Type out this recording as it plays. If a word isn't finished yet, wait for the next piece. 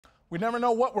We never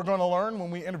know what we're going to learn when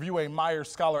we interview a Meijer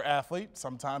Scholar Athlete.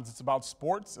 Sometimes it's about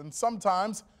sports, and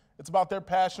sometimes it's about their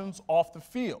passions off the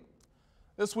field.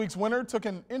 This week's winner took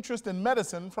an interest in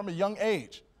medicine from a young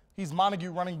age. He's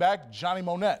Montague running back Johnny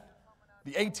Monette.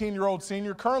 The 18-year-old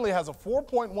senior currently has a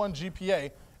 4.1 GPA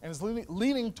and is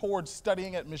leaning towards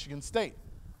studying at Michigan State.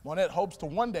 Monette hopes to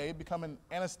one day become an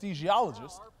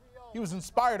anesthesiologist. He was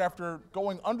inspired after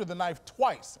going under the knife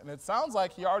twice, and it sounds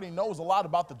like he already knows a lot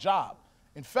about the job.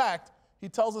 In fact, he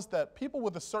tells us that people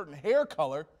with a certain hair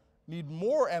color need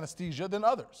more anesthesia than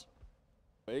others.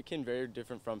 It can vary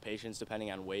different from patients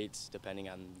depending on weights, depending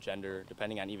on gender,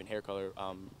 depending on even hair color.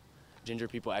 Ginger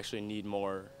people actually need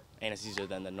more anesthesia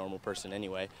than the normal person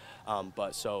anyway.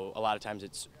 But so a lot of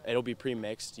times it'll be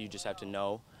pre-mixed. You just have to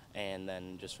know, and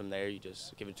then just from there you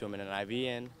just give it to them in an IV,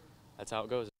 and that's how it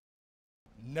goes.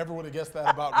 Never would have guessed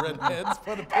that about redheads,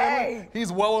 but apparently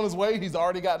he's well on his way. He's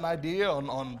already got an idea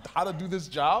on how to do this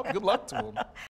job. Good luck to him.